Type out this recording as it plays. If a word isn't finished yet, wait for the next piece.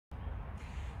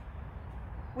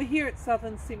We're here at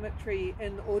Southern Cemetery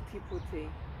in Ōtepoti.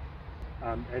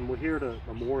 And we're here at a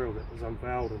memorial that was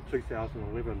unveiled in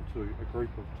 2011 to a group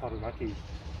of Taranaki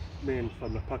men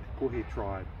from the Pakakohi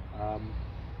tribe.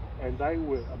 And they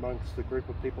were amongst the group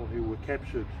of people who were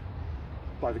captured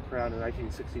by the Crown in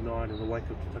 1869 in the wake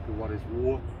of Titokowaru's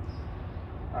war.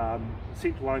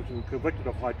 Sent to Wellington, convicted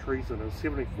of high treason, and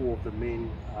 74 of the men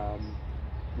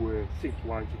were sent to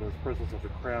Wellington as prisoners of the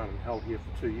Crown and held here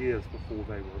for 2 years before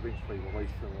they were eventually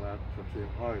released and allowed to return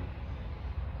home.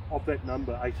 Of that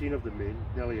number, 18 of the men,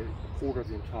 nearly a quarter of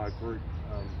the entire group,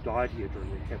 died here during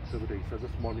their captivity. So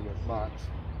this monument marks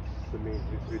the men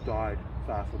who died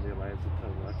far from their lands in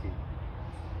Taranaki.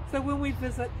 So when we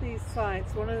visit these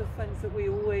sites, one of the things that we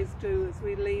always do is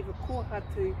we leave a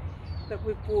kōhatu that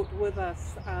we've brought with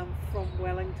us from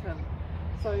Wellington.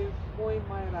 So moi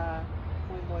mai rā,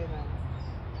 moi moi rā.